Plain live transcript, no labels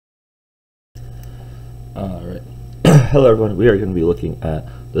Alright. Hello everyone, we are going to be looking at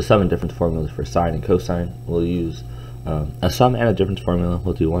the sum and difference formulas for sine and cosine. We'll use a sum and a difference formula.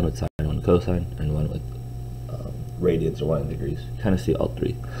 We'll do one with sine, one with cosine, and one with radians or 1 in degrees. Kind of see all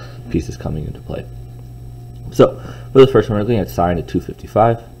three pieces coming into play. So, for this first one, we're looking at sine at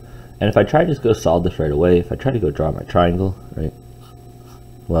 255. And if I try to just go solve this right away, if I try to go draw my triangle, right,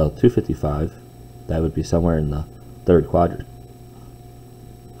 well, 255, that would be somewhere in the third quadrant.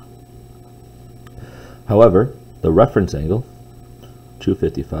 However, the reference angle,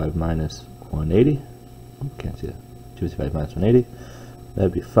 255 minus 180, can't see that, 255 minus 180, that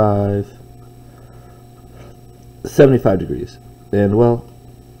would be 75 degrees. And well,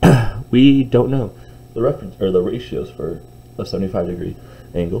 we don't know the reference or the ratios for a 75 degree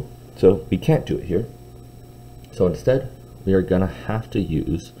angle, so we can't do it here. So instead, we are going to have to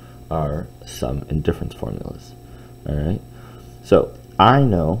use our sum and difference formulas. All right, so I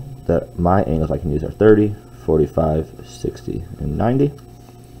know that my angles I can use are 30, 45, 60, and 90.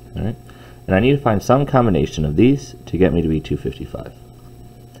 All right, and I need to find some combination of these to get me to be 255.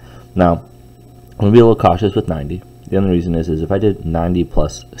 Now, I'm going to be a little cautious with 90. The only reason is if I did 90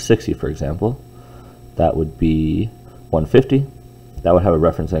 plus 60, for example, that would be 150. That would have a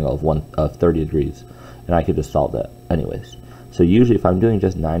reference angle of 30 degrees, and I could just solve that anyways. So usually if I'm doing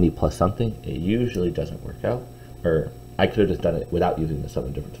just 90 plus something, it usually doesn't work out, or I could have just done it without using the sum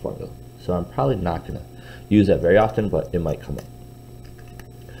and difference formula. So I'm probably not going to use that very often, but it might come up.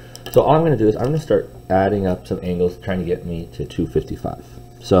 So all I'm going to do is I'm going to start adding up some angles, trying to get me to 255.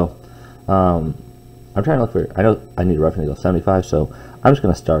 So I'm trying to look for, I know I need a reference angle of 75, so I'm just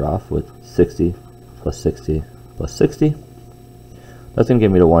going to start off with 60 plus 60 plus 60. That's going to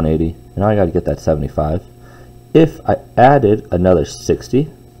get me to 180, and now I got to get that 75. If I added another 60,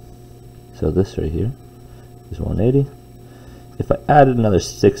 so this right here is 180. If I added another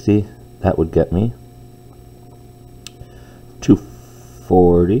 60, that would get me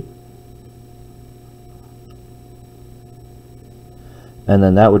 240. And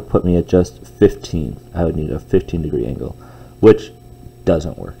then that would put me at just 15. I would need a 15 degree angle, which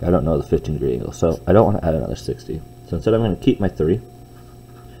doesn't work. I don't know the 15 degree angle, so I don't want to add another 60. So instead I'm going to keep my 3.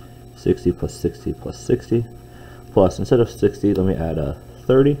 60 plus 60 plus 60. Plus, instead of 60, let me add a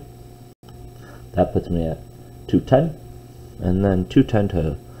 30. That puts me at 210. And then 210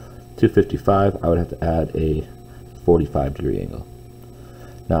 to 255, I would have to add a 45 degree angle.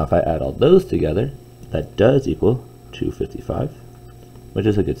 Now, if I add all those together, that does equal 255, which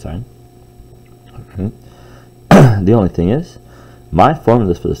is a good sign. The only thing is, my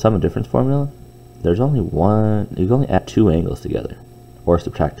formulas for the sum and difference formula, there's only one, you can only add 2 angles together, or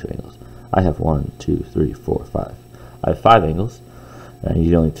subtract 2 angles. I have 1, 2, 3, 4, 5. I have 5 angles, and I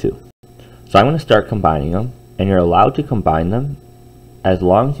need only 2. So I'm going to start combining them, and you're allowed to combine them as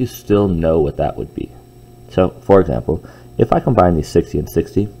long as you still know what that would be. So, for example, if I combine these 60 and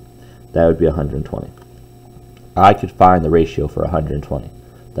 60, that would be 120. I could find the ratio for 120.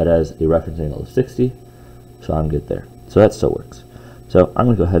 That has a reference angle of 60, so I'm good there. So that still works. So I'm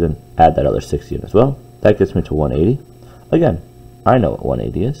going to go ahead and add that other 60 in as well. That gets me to 180. Again, I know what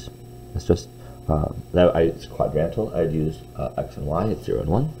 180 is. It's just it's quadrantal. I'd use x and y at 0 and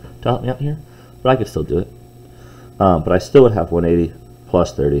 1 to help me out here, but I could still do it. But I still would have 180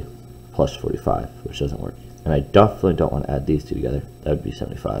 plus 30 plus 45, which doesn't work. And I definitely don't want to add these two together. That would be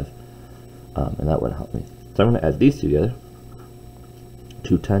 75, and that wouldn't help me. So I'm going to add these two together.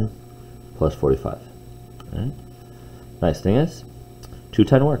 210 plus 45. All right. Nice thing is,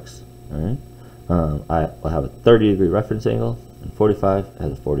 210 works. All right. I will have a 30 degree reference angle, and 45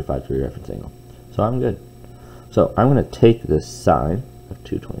 has a 45 degree reference angle. So I'm good. So I'm going to take this sine of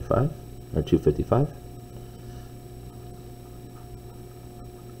 225, or 255,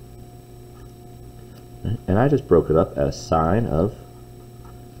 and I just broke it up as sine of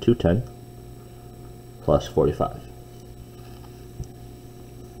 210 plus 45.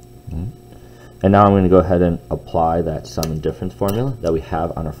 And now I'm going to go ahead and apply that sum and difference formula that we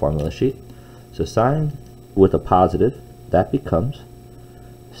have on our formula sheet. So sine with a positive, that becomes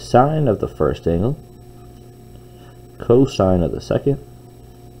sine of the first angle cosine of the second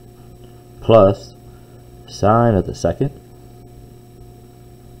plus sine of the second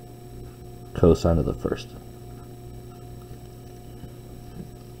cosine of the first.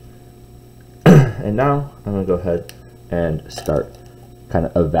 And now I'm going to go ahead and start kind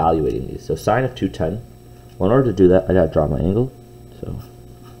of evaluating these. So sine of 210, well, in order to do that, I got to draw my angle. So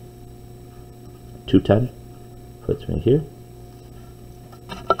 210 puts me here.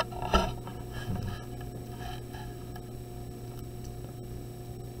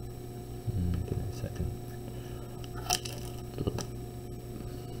 Give me a second.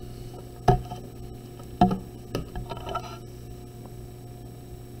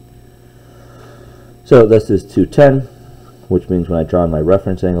 So this is 210, which means when I draw my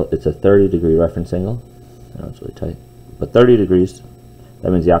reference angle, it's a 30-degree reference angle. I know it's really tight, but 30 degrees.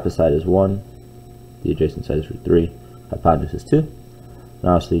 That means the opposite side is 1, the adjacent side is √3, hypotenuse is 2. And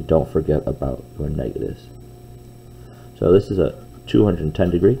obviously, don't forget about your negatives. So this is a 210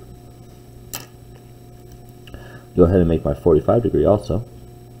 degree. Go ahead and make my 45 degree also.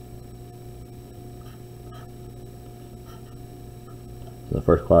 So the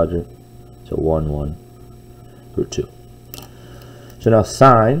first quadrant, so 1, 1, √2. So now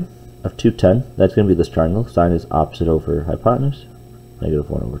sine of 210, that's going to be this triangle. Sine is opposite over hypotenuse,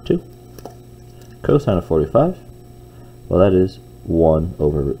 -1/2. Cosine of 45, well, that is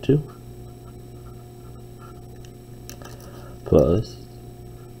 1/√2. Plus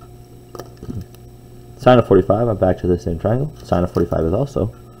sine of 45, I'm back to the same triangle. Sine of 45 is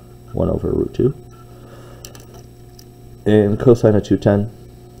also 1/√2. And cosine of 210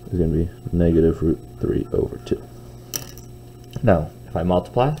 is going to be -√3/2. Now, if I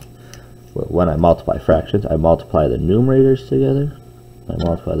multiply, well, when I multiply fractions, I multiply the numerators together, I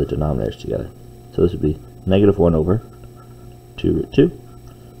multiply the denominators together. So this would be -1/2√2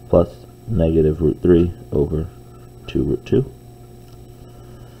 plus -√3/2√2.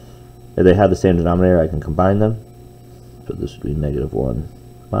 If they have the same denominator, I can combine them. So this would be -1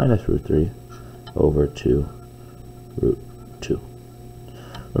 minus √3/2√2.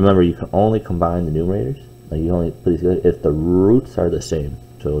 Remember, you can only combine the numerators. Like you only put these together if the roots are the same.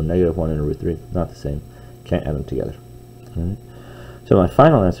 So -1 and √3, not the same. Can't add them together. All right. So my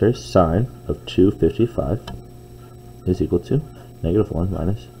final answer is sine of 255 is equal to -1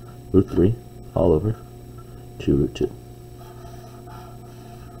 minus √3 all over 2√2.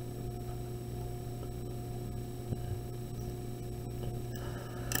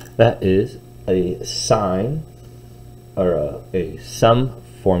 That is a sine, or a sum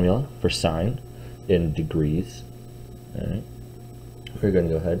formula for sine in degrees. All right. We're going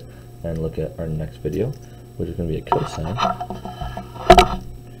to go ahead and look at our next video, which is going to be a cosine.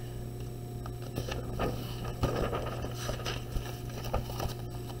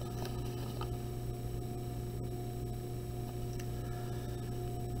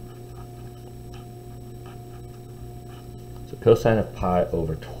 So cosine of pi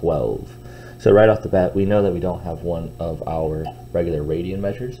over 12. So right off the bat, we know that we don't have one of our regular radian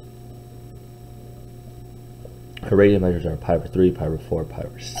measures. Our radian measures are pi over 3, pi over 4, pi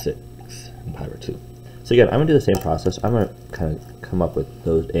over 6, and pi over 2. So again, I'm going to do the same process. I'm going to kind of come up with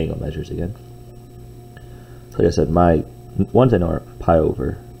those angle measures again. So like I said, my ones I know are pi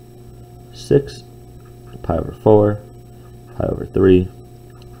over 6, pi over 4, pi over 3,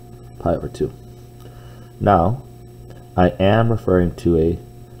 pi over 2. Now, I am referring to a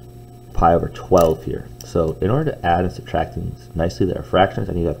pi over 12 here. So in order to add and subtract things nicely, there are fractions.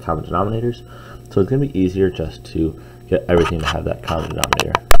 I need to have common denominators. So it's going to be easier just to get everything to have that common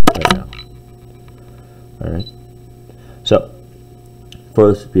denominator right now. Alright. So for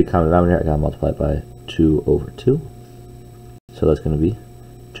this to be a common denominator, I got to multiply it by 2 over 2. So that's going to be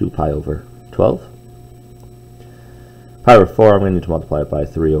 2 pi over 12. Pi over 4, I'm going to need to multiply it by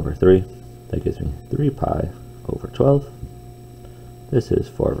 3 over 3. That gives me 3 pi over 12. This is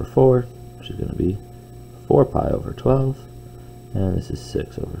 4 over 4, which is going to be 4 pi over 12. And this is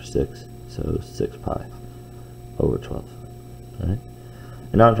 6 over 6, so 6 pi over 12. All right.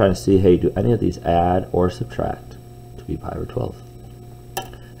 And now I'm trying to see, hey, do any of these add or subtract to be pi over 12?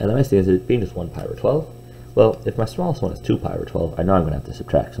 And the nice thing is, it being just 1 pi over 12, well, if my smallest one is 2 pi over 12, I know I'm going to have to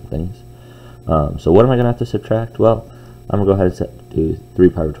subtract some things. So what am I going to have to subtract? Well, I'm going to go ahead and do 3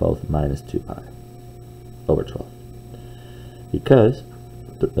 pi over 12 minus 2 pi over 12. Because,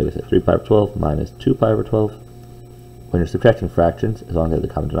 like I said, 3 pi over 12 minus 2 pi over 12, when you're subtracting fractions, as long as they have the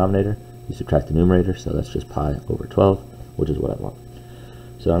common denominator, you subtract the numerator, so that's just pi over 12, which is what I want.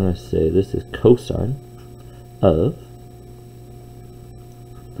 So I'm going to say this is cosine of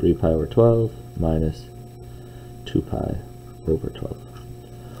 3 pi over 12 minus 2 pi over 12.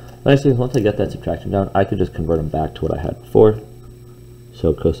 Nice thing is, once I get that subtraction down, I can just convert them back to what I had before.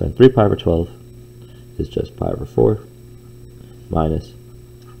 So cosine 3 pi over 12 is just pi over 4 minus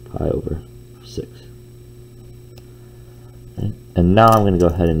pi over 6. Okay. And now I'm going to go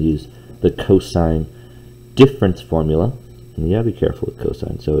ahead and use the cosine difference formula. And you gotta be careful with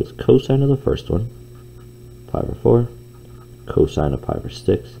cosine. So it's cosine of the first one, pi over 4, cosine of pi over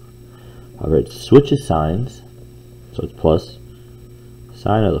 6. However, it switches signs, so it's plus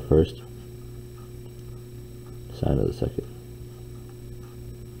sine of the first, sine of the second.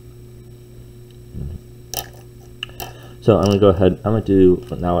 So I'm going to go ahead, I'm going to do,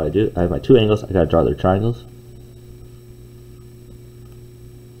 now what I do, I have my two angles, I got to draw their triangles.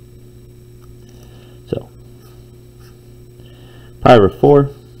 Pi over 4.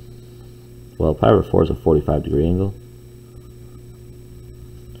 Well, pi over 4 is a 45 degree angle.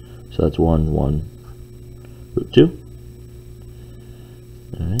 So that's 1 root 2.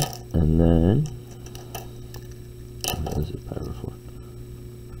 Alright, and then this is pi over 4.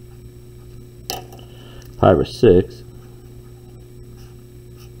 Pi over 6.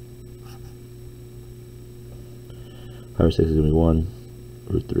 Pi over 6 is going to be 1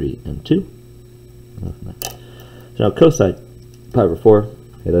 root 3 and 2. So now cosine pi over 4,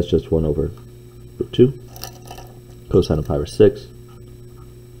 okay, that's just 1 over root 2. Cosine of pi over 6,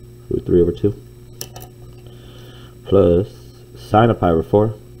 root 3 over 2. Plus sine of pi over 4,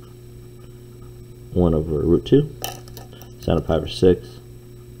 1 over root 2. Sine of pi over 6,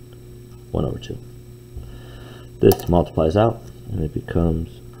 1 over 2. This multiplies out, and it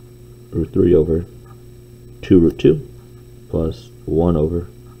becomes root 3 over 2 root 2 plus 1 over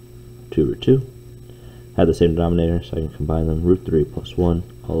 2 root 2. Have the same denominator, so I can combine them. Root 3 plus 1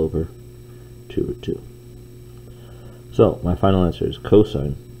 all over 2 root 2. So my final answer is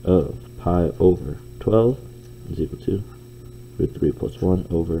cosine of pi over 12 is equal to root 3 plus 1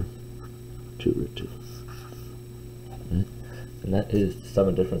 over 2 root 2. Right. And that is the sum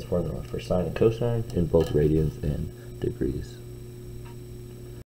and difference formula for sine and cosine in both radians and degrees.